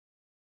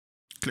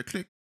Click,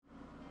 click.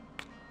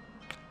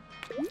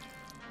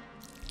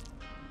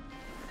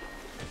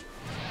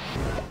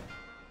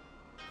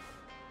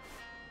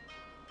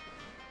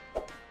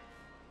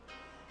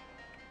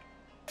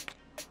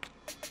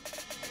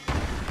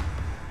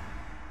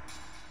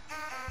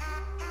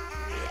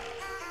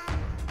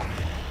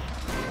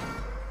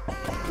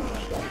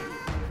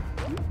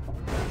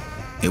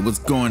 Hey, what's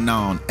going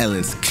on,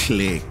 Ellis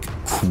Click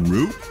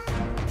crew?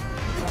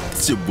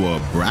 It's your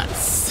boy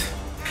Bryce,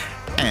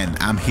 and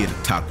I'm here to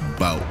talk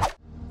about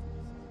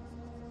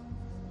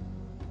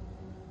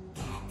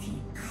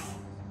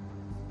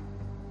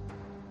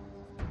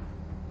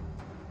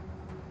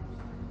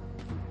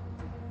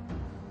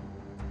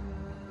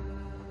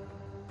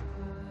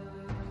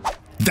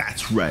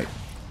that's right,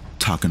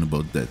 talking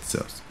about Dead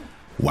Cells.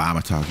 Why am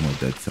I talking about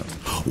Dead Cells?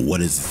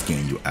 What is this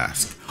game, you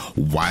ask?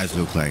 Why does it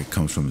look like it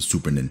comes from a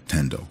Super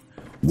Nintendo?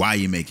 Why are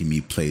you making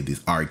me play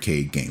these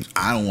arcade games?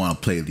 I don't want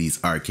to play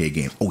these arcade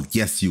games. Oh,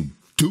 yes, you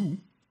do,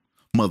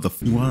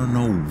 motherfucker. You want to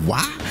know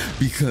why?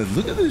 Because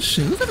look at this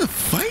shit. Look at the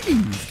fighting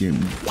in this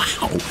game.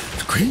 Wow,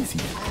 it's crazy.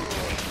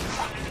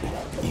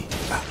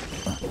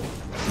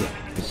 Yeah,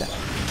 get that.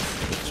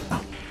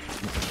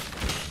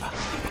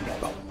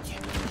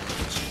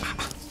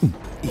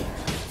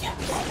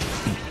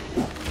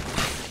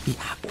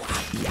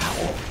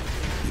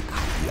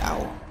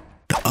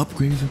 The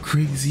upgrades are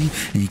crazy,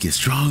 and you get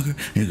stronger,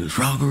 and you get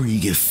stronger, and you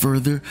get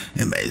further,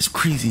 and it's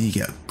crazy, and you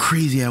get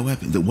crazy at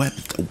weapons. The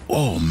weapons,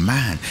 oh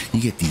man,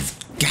 you get these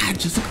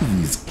gadgets. Look at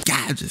these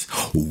gadgets.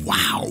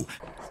 Wow.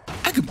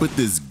 I could put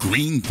this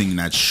green thing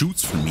that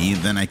shoots for me,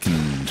 then I can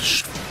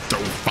throw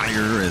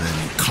fire, and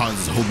then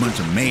cause a whole bunch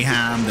of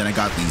mayhem. Then I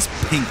got these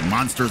pink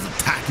monsters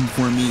attacking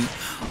for me.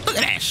 Look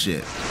at that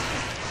shit.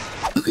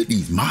 Look at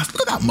these monsters.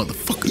 Look at that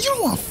motherfucker. You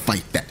don't want to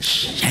fight that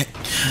shit.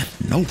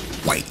 No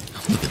way.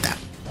 Look at that.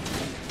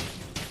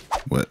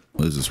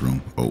 What is this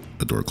room? Oh,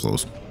 the door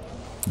closed.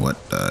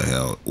 What the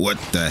hell? What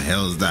the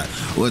hell is that?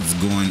 What's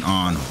going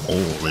on?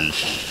 Holy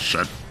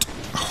shit.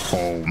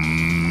 Oh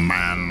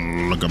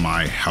man, look at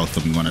my health.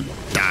 I'm gonna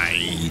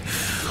die.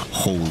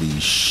 Holy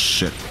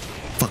shit.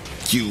 Fuck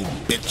you,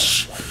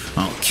 bitch.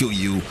 I'll kill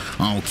you.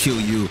 I'll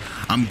kill you.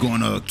 I'm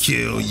gonna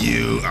kill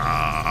you.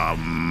 Oh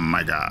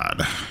my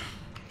god.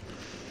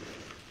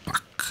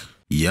 Fuck.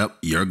 Yep,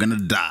 you're gonna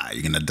die.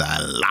 You're gonna die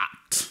a lot.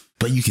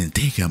 But you can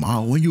take them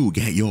all when you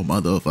get your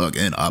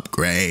motherfucking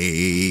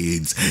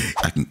upgrades.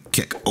 I can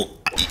kick.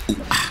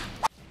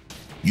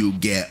 You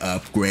get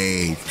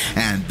upgrades.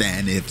 And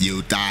then if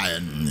you die,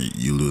 and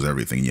you lose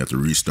everything. You have to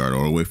restart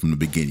all the way from the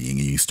beginning.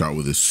 And you start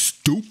with a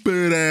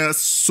stupid ass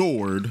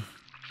sword.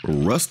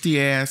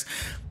 Rusty ass,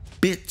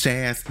 bitch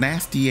ass,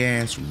 nasty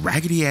ass,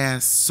 raggedy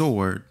ass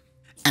sword.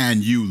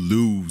 And you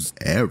lose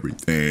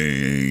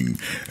everything.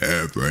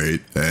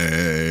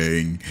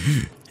 Everything.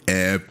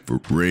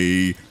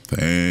 Everything.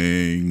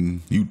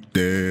 You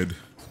dead.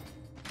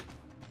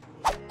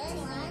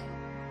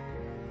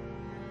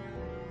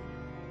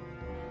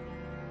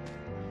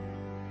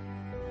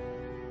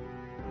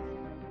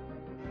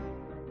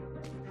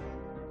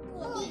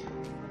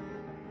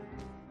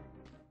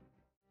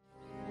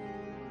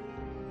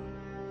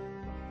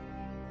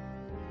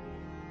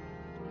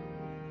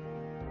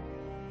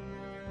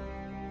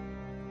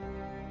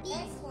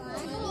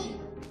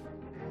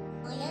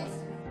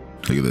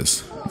 Look at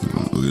this.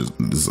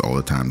 This is all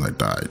the times I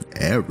died.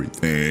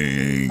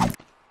 Everything.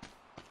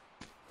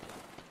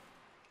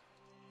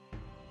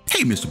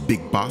 Hey, Mr.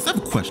 Big Boss, I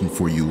have a question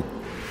for you.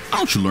 Why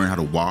don't you learn how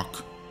to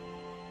walk?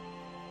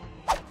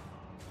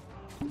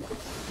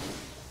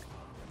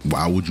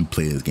 Why would you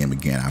play this game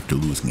again after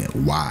losing it?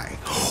 Why?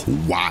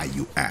 Why,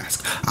 you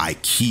ask? I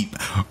keep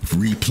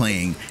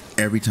replaying.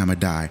 Every time I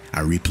die,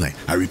 I replay.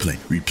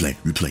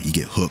 You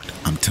get hooked.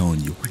 I'm telling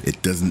you,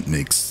 it doesn't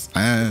make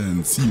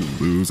sense. You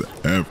lose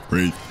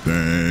everything.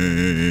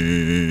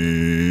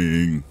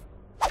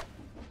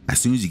 As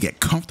soon as you get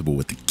comfortable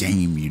with the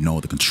game, you know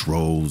the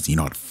controls, you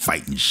know how to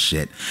fight and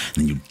shit, and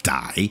then you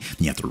die, and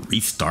you have to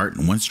restart.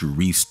 And once you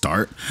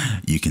restart,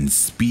 you can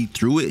speed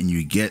through it, and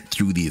you get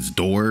through these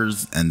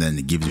doors, and then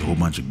it gives you a whole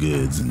bunch of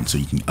goods, and so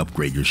you can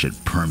upgrade your shit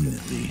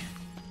permanently.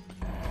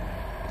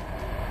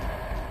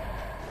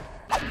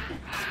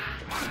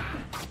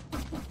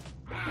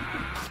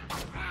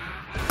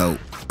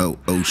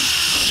 Oh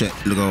shit,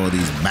 look at all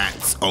these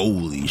bats.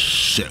 Holy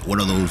shit, what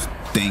are those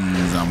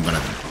things? I'm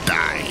gonna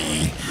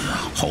die.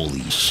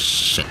 Holy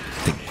shit,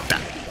 take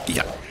that.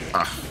 Yeah.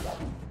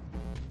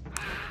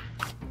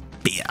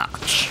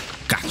 Bitch,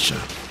 gotcha.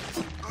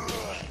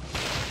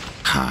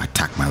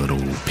 Attack my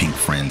little pink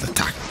friends,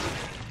 attack.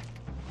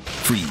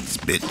 Freeze,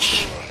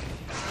 bitch.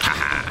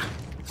 Haha.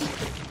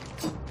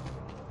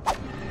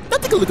 Now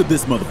take a look at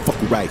this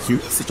motherfucker right here.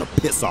 He's such a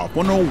piss off.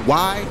 Wanna know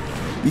why?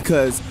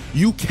 Because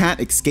you can't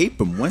escape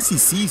him. Once he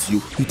sees you,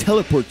 he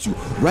teleports you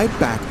right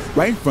back,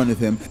 right in front of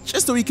him,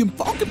 just so he can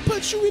fucking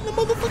punch you in the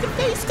motherfucking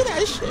face. Look at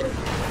that shit.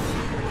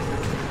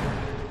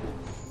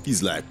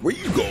 He's like, where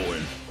you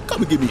going?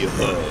 Come and give me a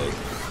hug.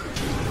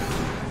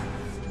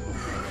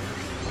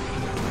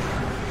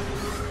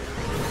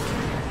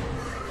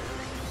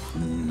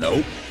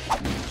 Nope.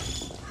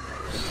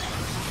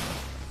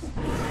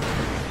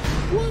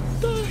 What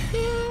the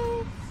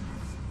hell?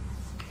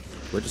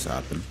 What just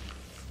happened?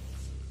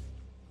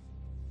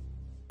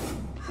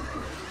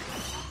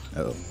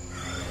 Uh-oh.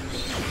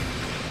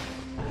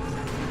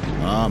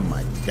 Oh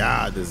my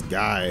god, this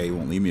guy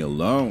won't leave me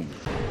alone.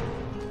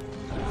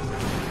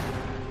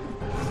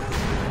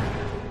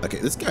 Okay,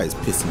 this guy's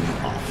pissing me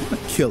off. I'm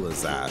gonna kill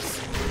his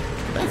ass.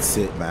 That's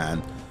it,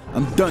 man.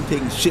 I'm done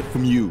taking shit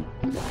from you.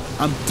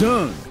 I'm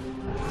done.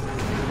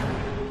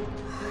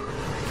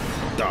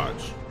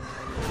 Dodge.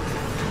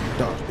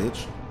 Dodge,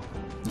 bitch.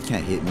 You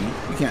can't hit me.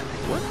 You can't.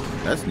 What?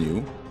 That's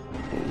new.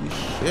 Holy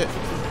shit.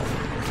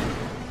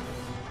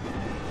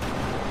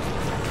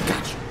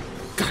 Got you.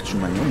 Got you,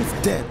 man. You're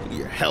almost dead. Look at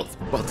your health.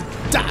 You're about to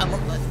die.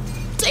 I'm like,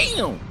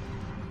 damn.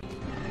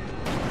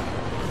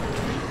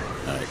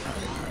 Alright.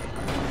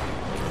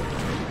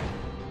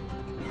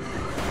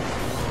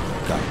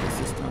 Got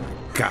this time.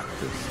 Got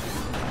this.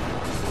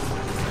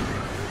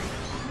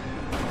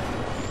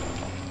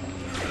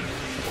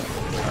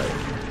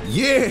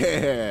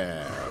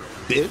 Yeah,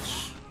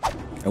 bitch.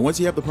 And once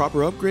you have the proper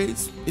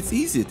upgrades, it's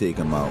easy to take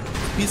them out.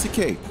 Piece of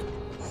cake.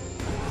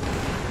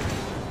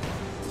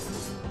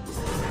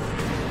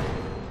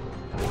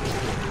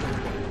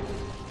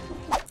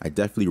 I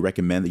definitely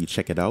recommend that you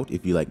check it out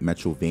if you like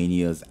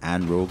Metrovanias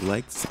and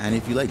roguelikes. And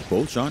if you like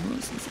both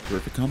genres, it's a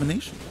perfect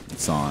combination.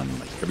 It's on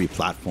like every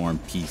platform,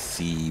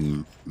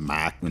 PC,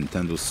 Mac,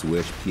 Nintendo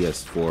Switch,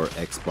 PS4,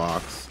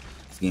 Xbox.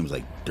 This game's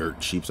like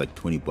dirt cheap, it's like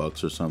 20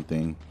 bucks or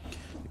something.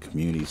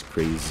 Community's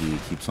crazy,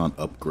 keeps on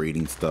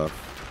upgrading stuff.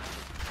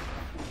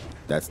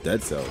 That's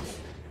Dead Cells.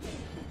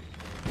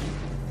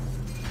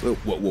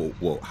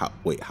 Whoa.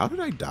 How did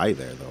I die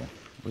there though?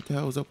 What the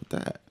hell was up with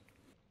that?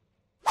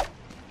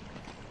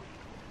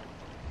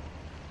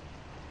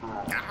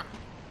 Ah.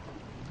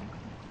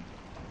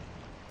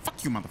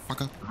 Fuck you,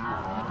 motherfucker.